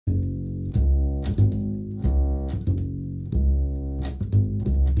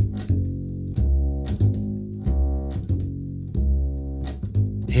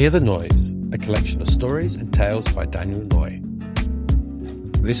Hear the Noise, a collection of stories and tales by Daniel Noy.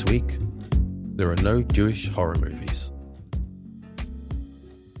 This week, there are no Jewish horror movies.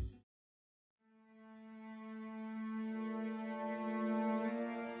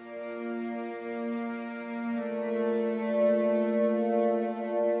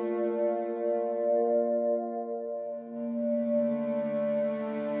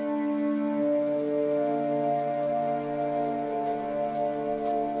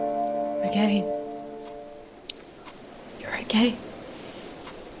 Okay. You're okay.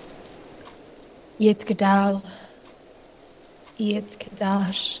 Yitzgadal.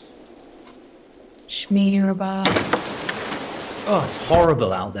 Yitzgadash. Shmi Rabbah. Oh, it's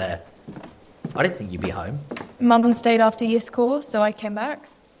horrible out there. I didn't think you'd be home. Mum stayed after Yiskor, so I came back.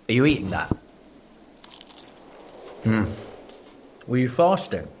 Are you eating that? Were you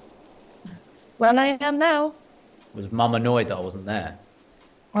fasting? Well, I am now. Was Mum annoyed that I wasn't there?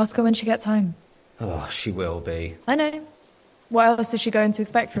 Ask her when she gets home. Oh, she will be. I know. What else is she going to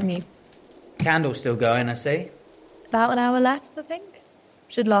expect from you? Candle's still going, I see. About an hour left, I think.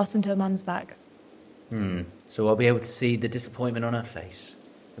 Should last until Mum's back. So I'll be able to see the disappointment on her face.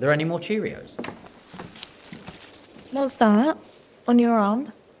 Are there any more Cheerios? What's that? On your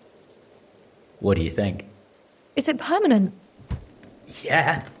arm? What do you think? Is it permanent?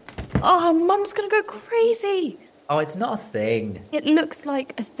 Yeah. Oh, Mum's gonna go crazy. Oh, it's not a thing. It looks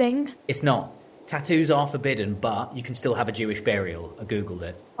like a thing. It's not. Tattoos are forbidden, but you can still have a Jewish burial. I googled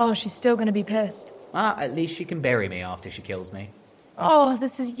it. Oh, she's still gonna be pissed. At least she can bury me after she kills me. Oh,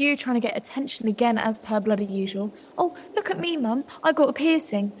 this is you trying to get attention again as per bloody usual. Oh, look at me, Mum. I got a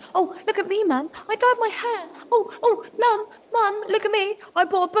piercing. Oh, look at me, Mum. I dyed my hair. Oh, Mum, look at me. I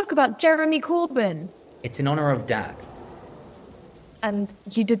bought a book about Jeremy Corbyn. It's in honour of Dad. And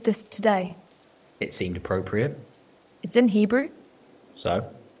you did this today. It seemed appropriate. It's in Hebrew.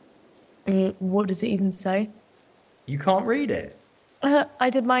 So? What does it even say? You can't read it. I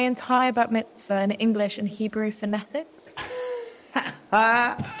did my entire bat mitzvah in English and Hebrew phonetics.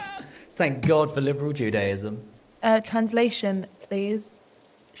 Thank God for liberal Judaism. Translation, please.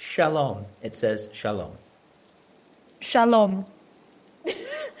 Shalom. It says shalom. Shalom.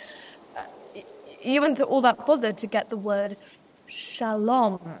 You went to all that bother to get the word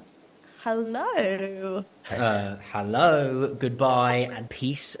shalom. Hello. Hello, goodbye, and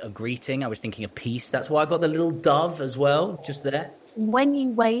peace, a greeting. I was thinking of peace. That's why I got the little dove as well, just there. When you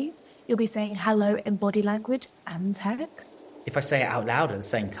wave, you'll be saying hello in body language and text. If I say it out loud at the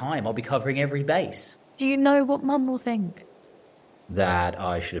same time, I'll be covering every base. Do you know what Mum will think? That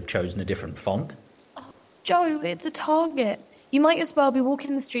I should have chosen a different font. Oh, Joe, it's a Target. You might as well be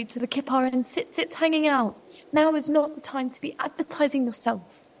walking the streets with a kippah and sits hanging out. Now is not the time to be advertising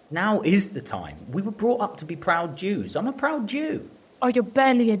yourself. Now is the time. We were brought up to be proud Jews. I'm a proud Jew. Oh, you're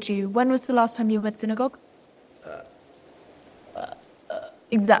barely a Jew. When was the last time you went to synagogue?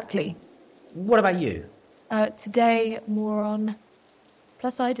 Exactly. What about you? Today, moron.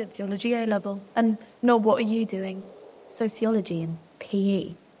 Plus, I did theology A-level. And no, what are you doing? Sociology and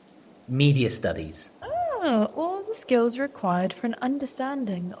PE. Media studies. Oh, all the skills required for an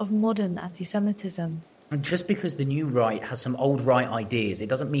understanding of modern anti-Semitism. And just because the new right has some old right ideas, it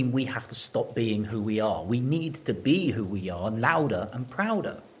doesn't mean we have to stop being who we are. We need to be who we are, louder and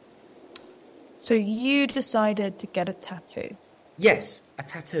prouder. So you decided to get a tattoo? Yes, a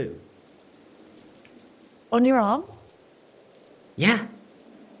tattoo. On your arm? Yeah.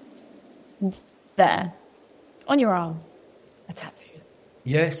 There. On your arm. A tattoo.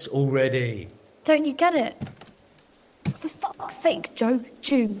 Yes, already. Don't you get it? For fuck's sake, Joe.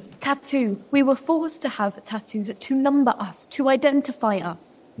 Jew. Tattoo. We were forced to have tattoos to number us, to identify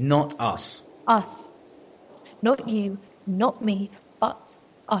us. Not us. Us. Not you, not me, but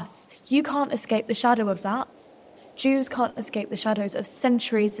us. You can't escape the shadow of that. Jews can't escape the shadows of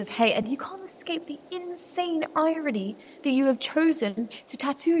centuries of hate, and you can't escape the insane irony that you have chosen to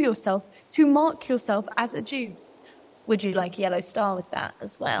tattoo yourself, to mark yourself as a Jew. Would you like a yellow star with that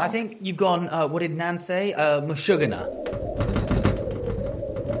as well? I think you've gone, what did Nan say? Mushugana.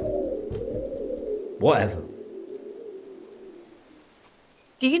 Whatever.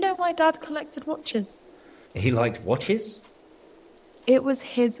 Do you know why Dad collected watches? He liked watches? It was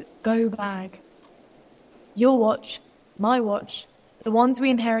his go bag. Your watch, my watch, the ones we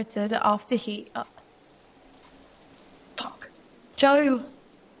inherited after he... Fuck. Joe.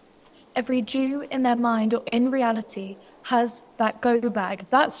 Every Jew in their mind or in reality has that go bag,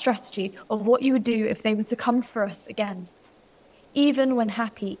 that strategy of what you would do if they were to come for us again. Even when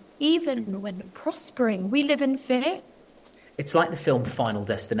happy, even when prospering, we live in fear. It's like the film Final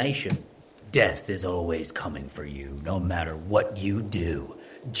Destination. Death is always coming for you, no matter what you do.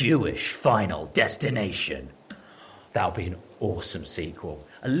 Jewish Final Destination. That would be an awesome sequel.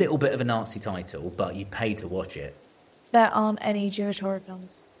 A little bit of a Nazi title, but you pay to watch it. There aren't any Jewish horror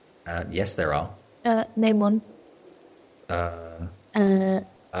films. Yes, there are. Name one. I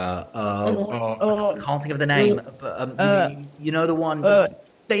can't think of the name, but you know the one.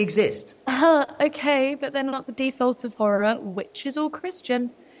 They exist. Okay, but they're not the default of horror, which is all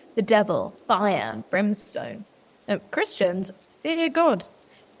Christian. The devil, fire, brimstone. Christians fear God.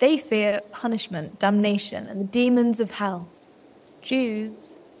 They fear punishment, damnation, and the demons of hell.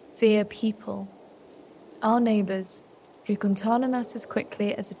 Jews fear people. Our neighbours, who can turn on us as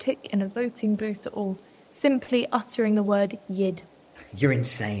quickly as a tick in a voting booth or simply uttering the word Yid. You're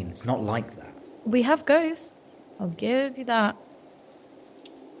insane. It's not like that. We have ghosts. I'll give you that.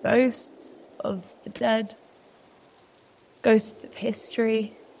 Ghosts of the dead. Ghosts of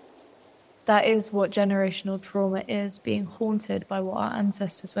history. That is what generational trauma is, being haunted by what our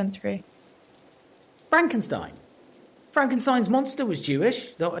ancestors went through. Frankenstein. Frankenstein's monster was Jewish,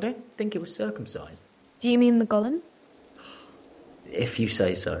 though I don't think it was circumcised. Do you mean the golem? If you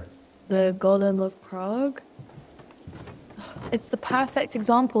say so. The Golem of Prague? It's the perfect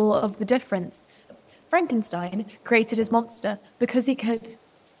example of the difference. Frankenstein created his monster because he could.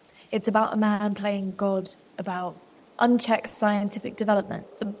 It's about a man playing God, about unchecked scientific development,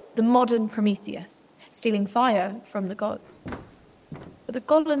 the modern Prometheus, stealing fire from the gods. But the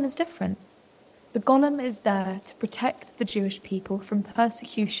Golem is different. The Golem is there to protect the Jewish people from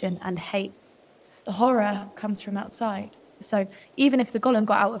persecution and hate. The horror comes from outside. So even if the Golem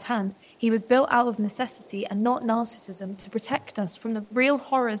got out of hand, he was built out of necessity and not narcissism to protect us from the real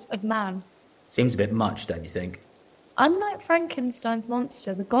horrors of man. Seems a bit much, don't you think? Unlike Frankenstein's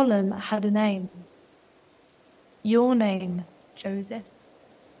monster, the Golem had a name. Your name, Joseph.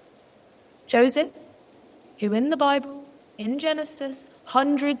 Joseph, who in the Bible, in Genesis,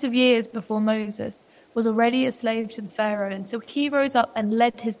 hundreds of years before Moses, was already a slave to the Pharaoh until he rose up and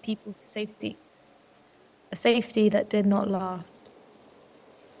led his people to safety. A safety that did not last.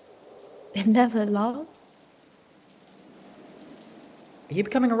 It never lasts. Are you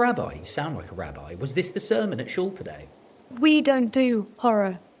becoming a rabbi? You sound like a rabbi. Was this the sermon at Shul today? We don't do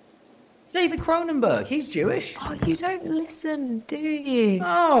horror. David Cronenberg, he's Jewish. Oh, you don't listen, do you?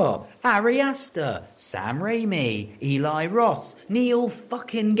 Oh, Harry Astor, Sam Raimi, Eli Roth, Neil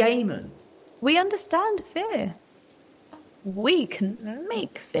fucking Gaiman. We understand fear. We can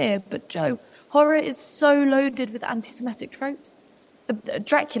make fear, but Joe, horror is so loaded with anti-Semitic tropes.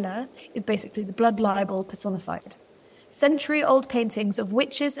 Dracula is basically the blood libel personified. Century-old paintings of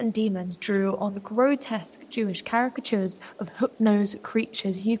witches and demons drew on grotesque Jewish caricatures of hook-nosed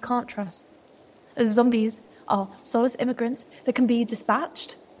creatures you can't trust. Zombies are soulless immigrants that can be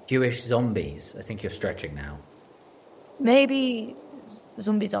dispatched. Jewish zombies. I think you're stretching now. Maybe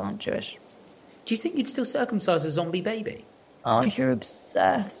zombies aren't Jewish. Do you think you'd still circumcise a zombie baby? You're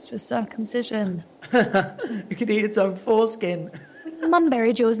obsessed with circumcision. It could eat its own foreskin. Mum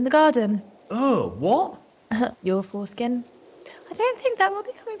buried yours in the garden. Oh, what? Your foreskin. I don't think that will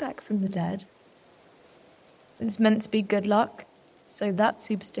be coming back from the dead. It's meant to be good luck, so that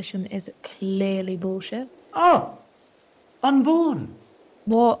superstition is clearly bullshit. Oh! Unborn!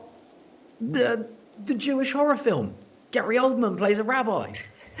 What? The Jewish horror film. Gary Oldman plays a rabbi.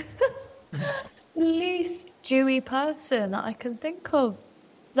 Least Jewy person I can think of.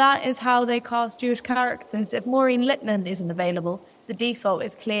 That is how they cast Jewish characters. If Maureen Lipman isn't available, the default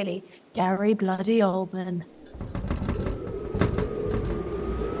is clearly Gary bloody Oldman.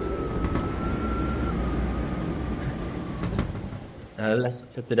 Lesson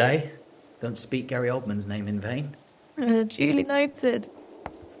for today. Don't speak Gary Oldman's name in vain. Duly noted.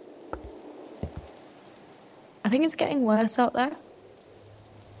 I think it's getting worse out there.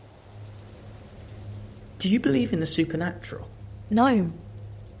 Do you believe in the supernatural? No.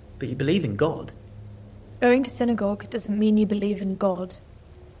 But you believe in God? Going to synagogue doesn't mean you believe in God.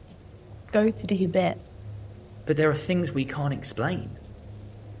 Go to do your bit. But there are things we can't explain.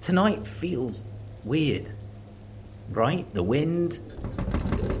 Tonight feels weird. Right? The wind.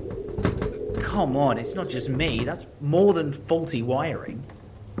 Come on, it's not just me. That's more than faulty wiring.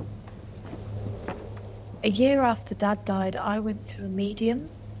 A year after Dad died, I went to a medium.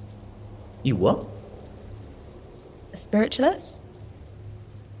 You what? A spiritualist.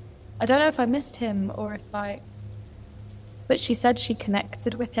 I don't know if I missed him or if I... But she said she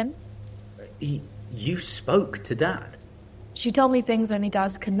connected with him. You spoke to Dad? She told me things only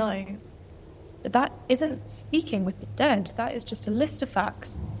Dad can know. But that isn't speaking with the dead. That is just a list of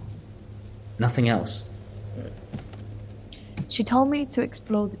facts. Nothing else? She told me to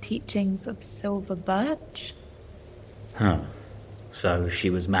explore the teachings of Silver Birch. Huh. So she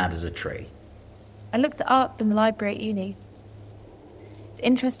was mad as a tree. I looked it up in the library at uni. It's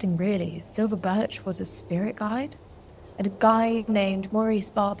interesting, really. Silver Birch was a spirit guide. And a guy named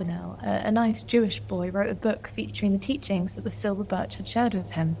Maurice Barbanel, a nice Jewish boy, wrote a book featuring the teachings that the Silver Birch had shared with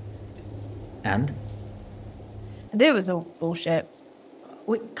him. And? And it was all bullshit.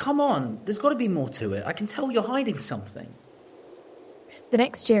 Wait, come on. There's got to be more to it. I can tell you're hiding something. The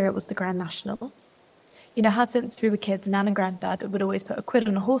next year it was the Grand National. You know how since we were kids, Nan and Grandad would always put a quid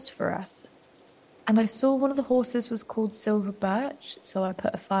on a horse for us. And I saw one of the horses was called Silver Birch, so I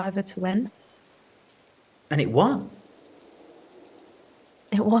put a fiver to win. And it won.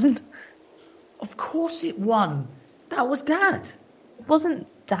 It won. Of course it won. That was Dad. It wasn't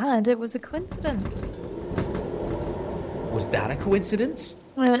Dad, it was a coincidence. Was that a coincidence?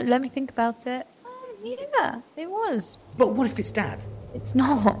 Let me think about it. Yeah, it was. But what if it's Dad? It's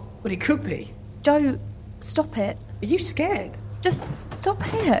not. But it could be. Joe, stop it. Are you scared? Just stop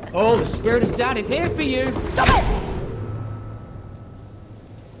it. Oh, the spirit of Dad is here for you. Stop it!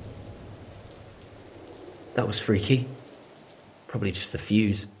 That was freaky. Probably just the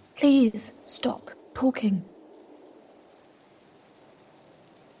fuse. Please, stop talking.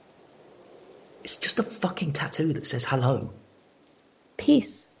 It's just a fucking tattoo that says hello.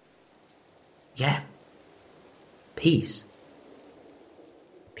 Peace. Yeah. Peace.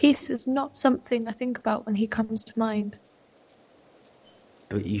 Peace is not something I think about when he comes to mind.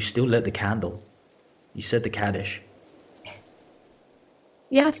 But you still lit the candle. You said the Kaddish.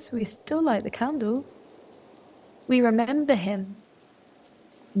 Yes, we still light the candle. We remember him.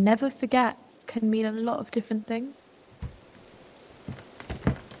 Never forget can mean a lot of different things.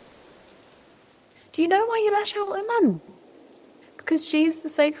 Do you know why you lash out at Mum? Because she's the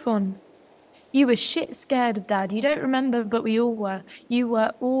safe one. You were shit scared of Dad. You don't remember, but we all were. You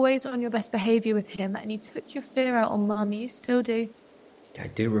were always on your best behaviour with him, and you took your fear out on Mum. You still do. I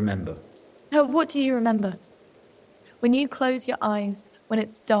do remember. No, what do you remember? When you close your eyes, when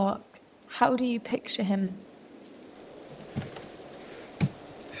it's dark, how do you picture him?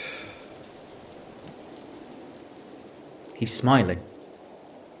 He's smiling.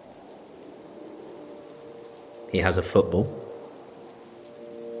 He has a football.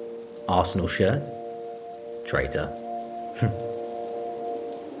 Arsenal shirt. Traitor.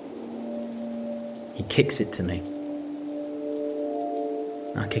 He kicks it to me.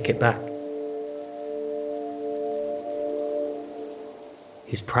 I kick it back.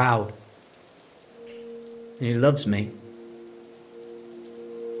 He's proud. And he loves me.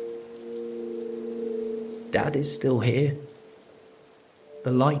 Dad is still here.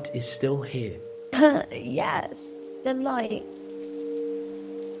 The light is still here. Yes, the light.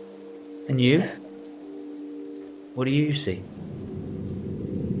 And you? What do you see?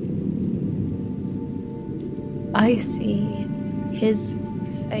 I see his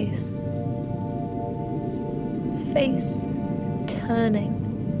face. His face turning,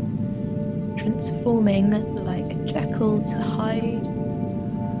 transforming like Jekyll to Hyde,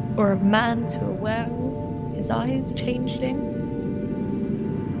 or a man to a werewolf, his eyes changing.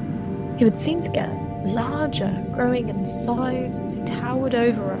 He would seem to get larger, growing in size as he towered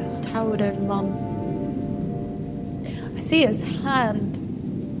over us, towered over Mum. I see his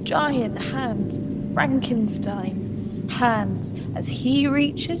hand, giant hands, Frankenstein hands, as he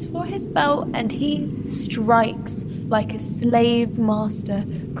reaches for his belt and he strikes like a slave master,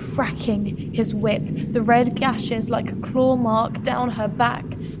 cracking his whip, the red gashes like a claw mark down her back,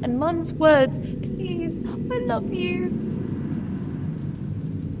 and Mum's words, "Please, I love you."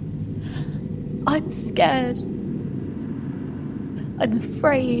 I'm scared. I'm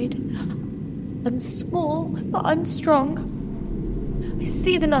afraid. I'm small, but I'm strong. I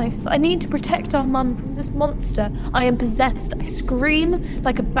see the knife. I need to protect our Mum from this monster. I am possessed. I scream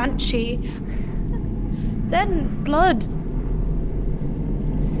like a banshee. Then blood.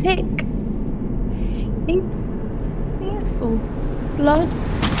 Thick. It's fearful. Blood.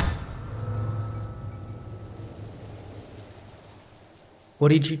 What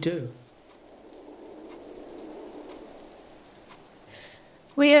did you do?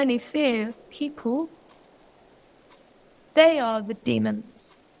 We only fear people. They are the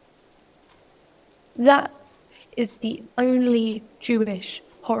demons. That is the only Jewish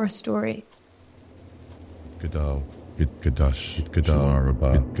horror story. Gadal, Gadash,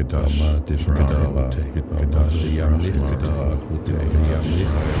 Gadaraba, Gadash, Gadal, Gadash, Gadal,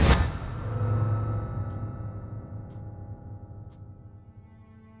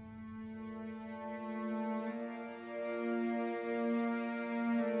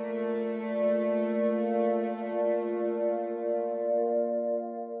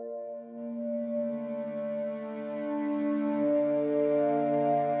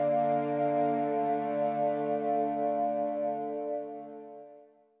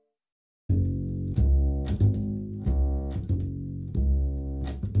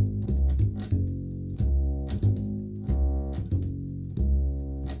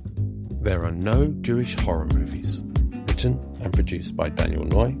 There Are No Jewish Horror Movies, written and produced by Daniel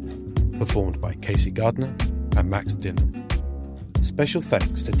Noy, performed by Casey Gardner and Max Dinham. Special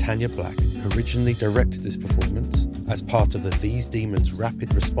thanks to Tanya Black, who originally directed this performance as part of the These Demons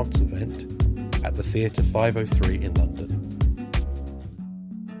Rapid Response event at the Theatre 503 in London.